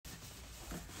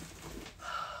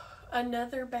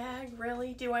Another bag?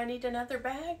 Really? Do I need another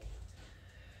bag?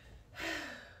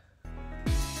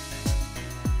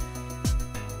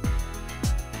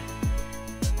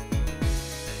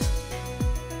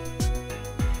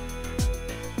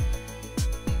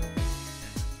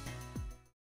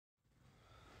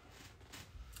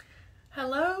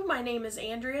 Hello, my name is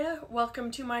Andrea.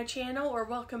 Welcome to my channel, or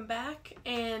welcome back,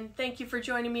 and thank you for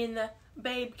joining me in the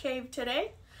Babe Cave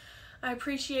today. I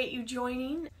appreciate you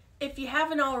joining. If you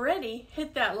haven't already,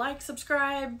 hit that like,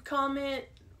 subscribe, comment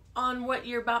on what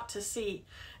you're about to see.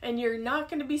 And you're not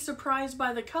going to be surprised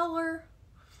by the color.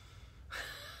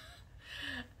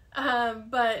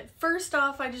 But first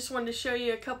off, I just wanted to show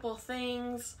you a couple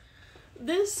things.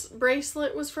 This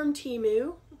bracelet was from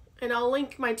Temu, and I'll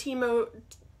link my Temu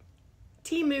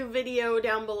video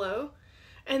down below.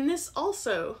 And this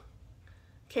also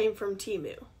came from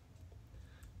Temu.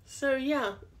 So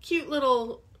yeah, cute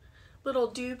little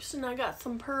dupes, and I got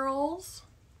some pearls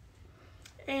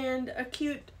and a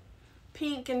cute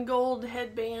pink and gold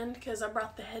headband because I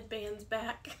brought the headbands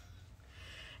back.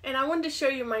 And I wanted to show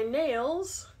you my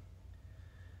nails.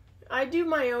 I do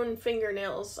my own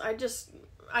fingernails. I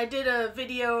did a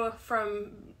video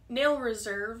from Nail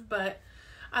Reserve, but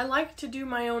I like to do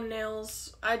my own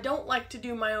nails. I don't like to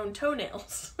do my own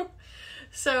toenails.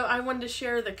 So I wanted to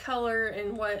share the color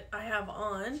and what I have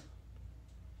on.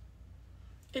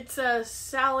 It's a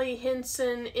Sally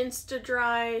Henson Insta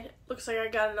Dry. Looks like I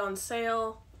got it on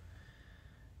sale.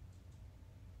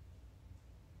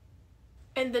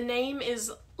 And the name is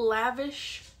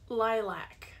Lavish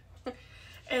Lilac.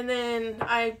 And then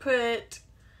I put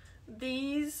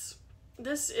these.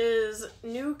 This is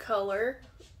New Color.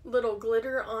 Little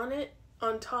glitter on it,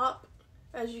 on top,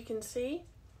 as you can see.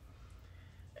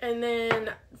 And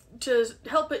then to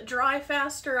help it dry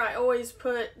faster, I always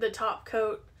put the top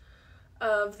coat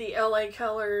of the LA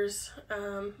Colors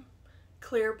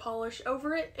clear polish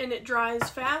over it, and it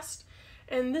dries fast.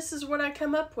 And this is what I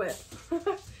come up with.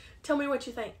 Tell me what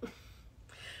you think.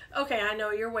 Okay, I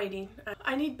know you're waiting.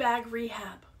 I need bag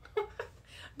rehab.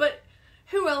 But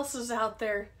who else is out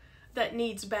there that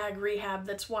needs bag rehab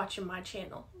that's watching my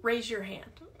channel? Raise your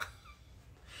hand.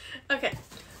 Okay,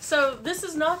 so this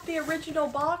is not the original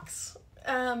box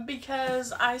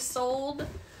because I sold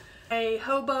a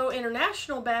Hobo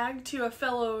International bag to a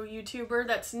fellow YouTuber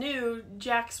that's new,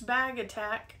 Jack's Bag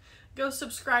Attack. Go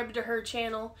subscribe to her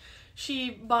channel. She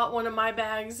bought one of my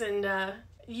bags, and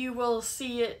you will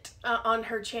see it on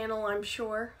her channel, I'm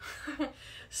sure.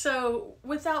 So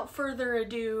without further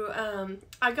ado,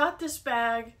 I got this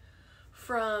bag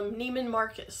from Neiman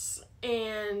Marcus,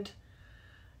 and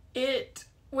it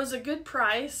was a good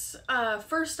price.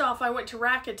 First off, I went to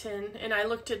Rakuten and I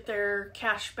looked at their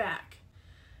cash back,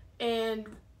 and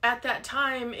at that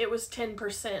time it was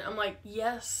 10%. I'm like,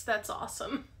 yes, that's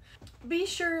awesome. Be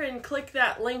sure and click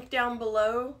that link down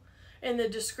below in the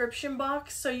description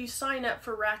box so you sign up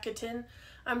for Rakuten.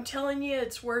 I'm telling you,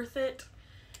 it's worth it.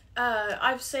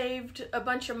 I've saved a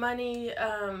bunch of money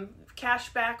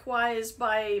cash back wise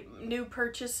by new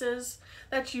purchases.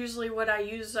 That's usually what I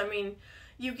use. I mean,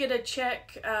 you get a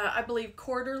check, I believe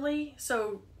quarterly,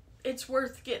 so it's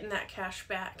worth getting that cash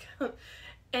back.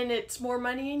 And it's more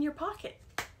money in your pocket.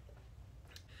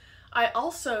 I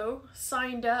also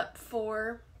signed up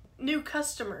for new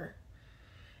customer,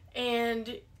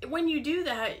 and when you do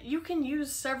that, you can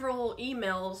use several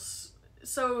emails.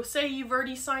 So say you've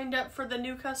already signed up for the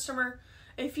new customer,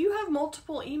 if you have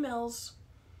multiple emails,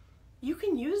 you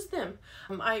can use them.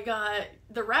 I got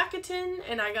the Rakuten,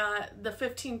 and I got the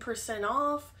 15%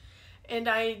 off, and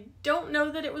I don't know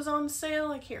that it was on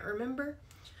sale. I can't remember,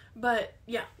 but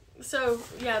yeah. So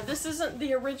yeah, this isn't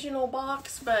the original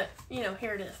box, but you know,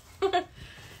 here it is.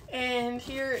 And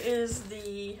here is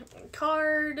the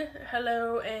card.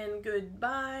 Hello and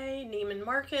goodbye, Neiman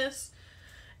Marcus.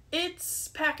 Its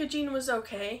packaging was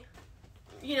okay.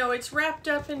 You know, it's wrapped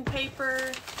up in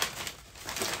paper.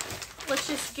 Let's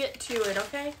just get to it,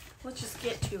 okay? Let's just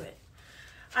get to it.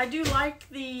 I do like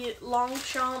the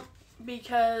Longchamp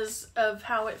because of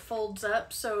how it folds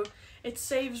up, so it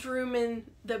saves room in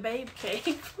the Babe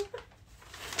Cave.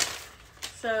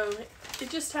 So it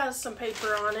just has some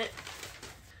paper on it.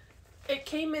 It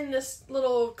came in this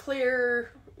little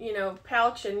clear, you know,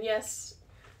 pouch, and yes,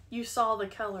 you saw the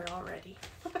color already.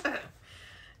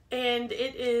 And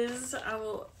it is, I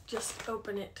will just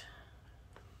open it.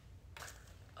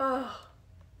 Oh,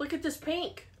 look at this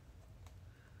pink.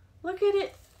 Look at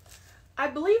it. I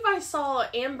believe I saw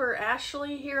Amber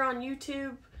Ashley here on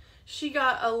YouTube. She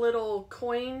got a little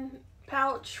coin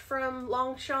pouch from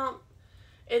Longchamp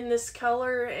in this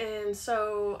color, and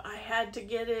so I had to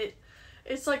get it.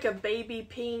 It's like a baby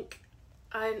pink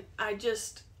I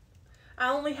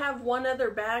only have one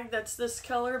other bag that's this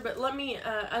color, but let me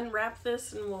unwrap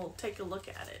this and we'll take a look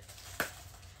at it.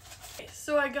 Okay,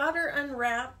 so I got her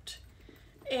unwrapped,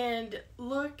 and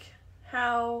look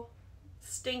how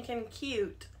stinking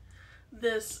cute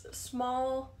this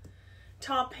small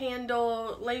top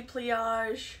handle lay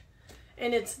pliage,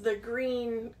 and it's the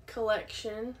green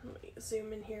collection. Let me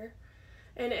zoom in here.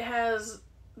 And it has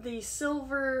the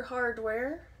silver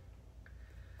hardware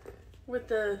with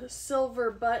the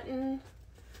silver button.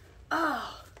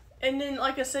 Oh, and then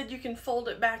like I said, you can fold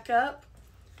it back up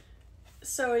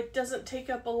so it doesn't take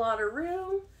up a lot of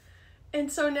room.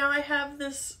 And so now I have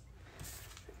this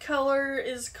color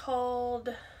is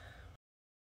called,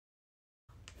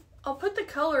 I'll put the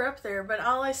color up there, but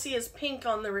all I see is pink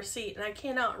on the receipt and I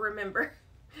cannot remember.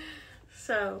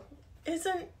 So,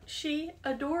 isn't she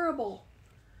adorable?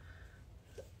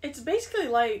 It's basically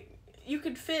like you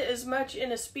could fit as much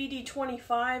in a Speedy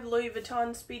 25, Louis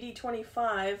Vuitton Speedy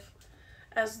 25,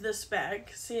 as this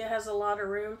bag. See, it has a lot of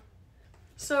room.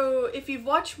 So, if you've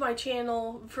watched my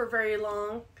channel for very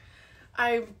long,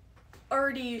 I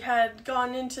already had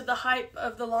gone into the hype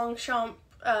of the Longchamp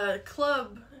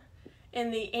club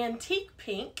in the antique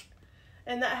pink,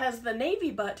 and that has the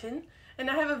navy button, and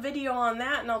I have a video on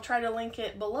that, and I'll try to link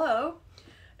it below.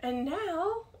 And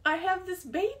now I have this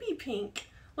baby pink.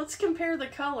 Let's compare the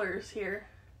colors here.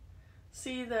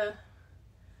 See the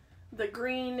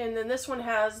green, and then this one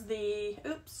has the,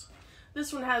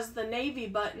 this one has the navy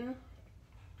button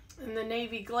and the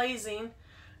navy glazing,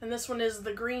 and this one is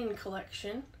the green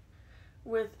collection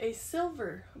with a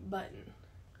silver button.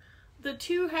 The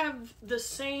two have the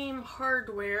same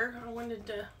hardware. I wanted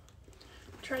to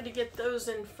try to get those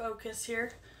in focus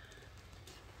here.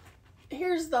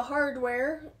 Here's the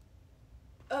hardware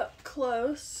up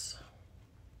close.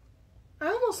 I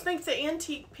almost think the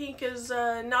antique pink is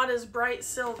not as bright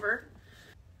silver.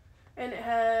 And it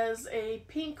has a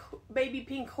pink, baby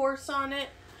pink horse on it.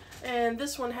 And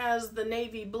this one has the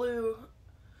navy blue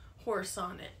horse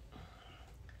on it.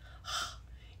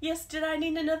 Yes, did I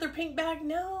need another pink bag?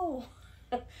 No.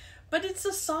 But it's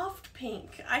a soft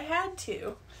pink. I had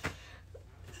to.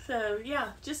 So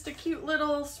yeah, just a cute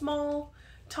little small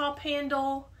top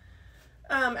handle.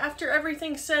 After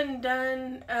everything's said and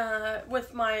done,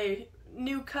 with my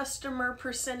new customer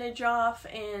percentage off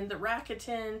and the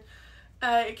Rakuten,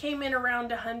 it came in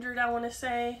around $100, I want to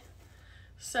say.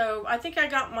 So I think I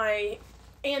got my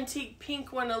antique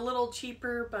pink one a little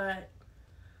cheaper, but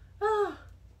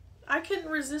I couldn't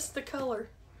resist the color.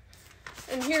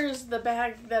 And here's the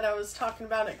bag that I was talking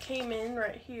about. It came in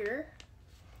right here.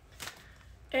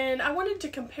 And I wanted to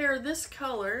compare this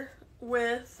color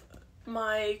with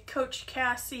my Coach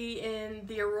Cassie in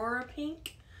the Aurora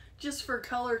pink, just for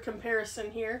color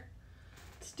comparison here.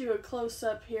 Let's do a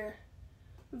close-up here.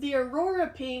 The Aurora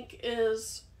pink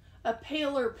is a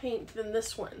paler pink than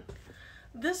this one.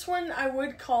 This one I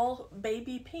would call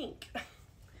baby pink.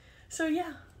 So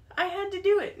yeah, I had to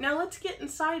do it. Now let's get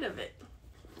inside of it.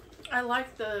 I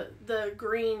like the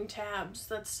green tabs.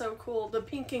 That's so cool. The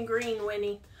pink and green,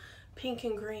 Winnie. Pink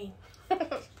and green.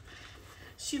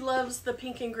 She loves the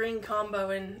pink and green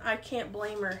combo, and I can't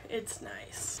blame her. It's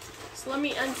nice. So let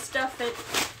me unstuff it.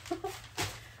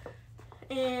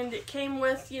 And it came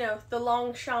with, you know, the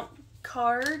Longchamp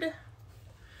card.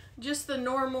 Just the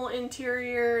normal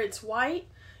interior. It's white.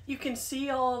 You can see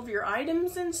all of your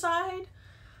items inside.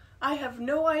 I have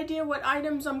no idea what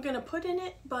items I'm going to put in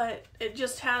it, but it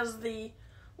just has the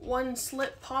one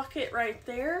slip pocket right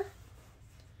there.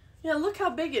 Yeah, look how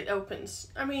big it opens.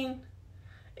 I mean,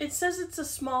 it says it's a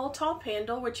small top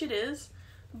handle, which it is,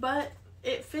 but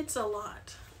it fits a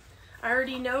lot. I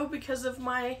already know because of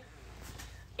my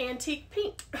antique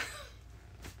pink.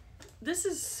 This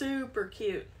is super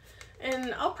cute.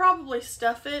 And I'll probably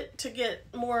stuff it to get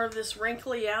more of this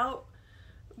wrinkly out.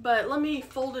 But let me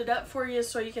fold it up for you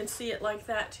so you can see it like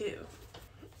that too.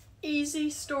 Easy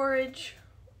storage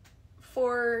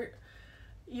for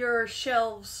your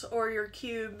shelves or your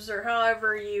cubes or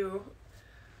however you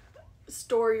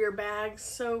store your bags.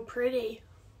 So pretty.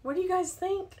 What do you guys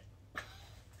think?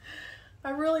 I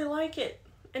really like it.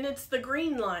 And it's the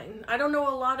green line. I don't know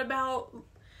a lot about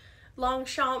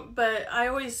Longchamp, but I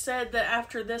always said that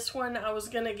after this one I was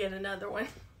gonna get another one.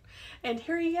 And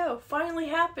here you go. Finally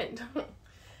happened.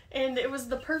 And it was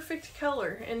the perfect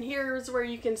color. And here's where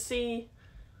you can see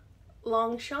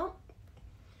Longchamp.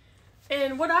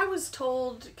 And what I was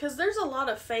told, because there's a lot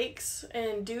of fakes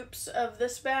and dupes of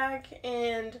this bag,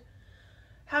 and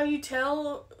how you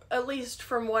tell, at least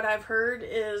from what I've heard,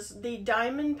 is the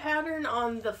diamond pattern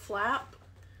on the flap.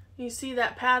 You see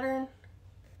that pattern?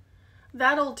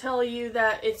 That'll tell you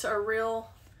that it's a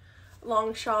real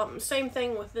Longchamp. Same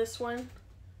thing with this one.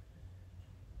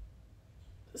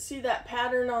 See that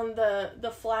pattern on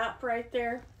the flap right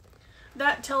there?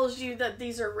 That tells you that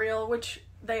these are real, which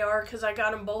they are because I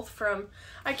got them both from,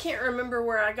 I can't remember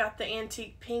where I got the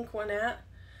antique pink one at.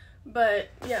 But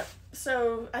yeah,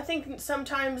 so I think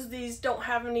sometimes these don't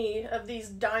have any of these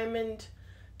diamond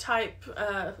type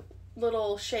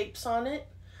little shapes on it.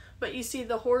 But you see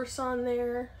the horse on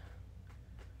there.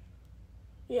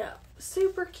 Yeah,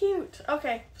 super cute.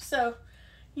 Okay, so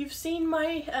you've seen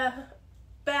my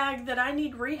bag that I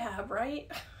need rehab,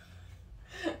 right?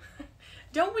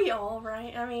 Don't we all,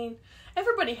 right? I mean,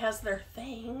 everybody has their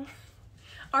thing.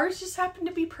 Ours just happen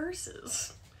to be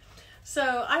purses.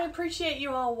 So I appreciate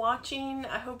you all watching.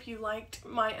 I hope you liked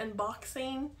my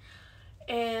unboxing.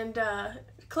 And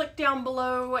click down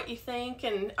below what you think.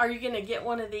 And are you going to get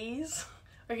one of these?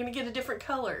 Are you going to get a different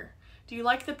color? Do you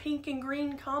like the pink and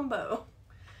green combo?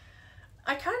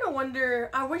 I kind of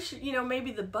wonder, I wish, you know,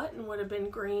 maybe the button would have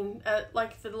been green,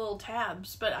 like the little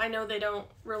tabs, but I know they don't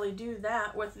really do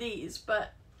that with these,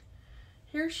 but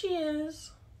here she is.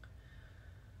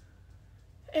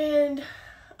 And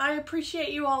I appreciate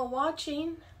you all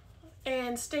watching,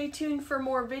 and stay tuned for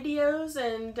more videos,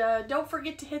 and don't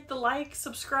forget to hit the like,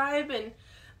 subscribe, and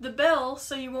the bell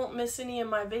so you won't miss any of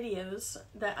my videos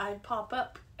that I pop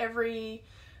up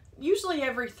usually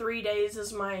every 3 days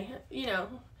is my, you know,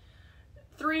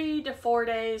 3 to 4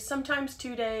 days, sometimes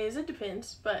 2 days, it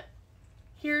depends. But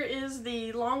here is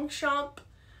the Longchamp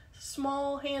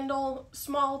small handle,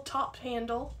 small top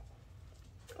handle,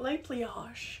 lay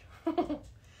pliage.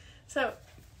 So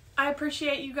I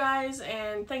appreciate you guys,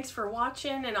 and thanks for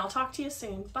watching, and I'll talk to you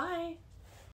soon. Bye.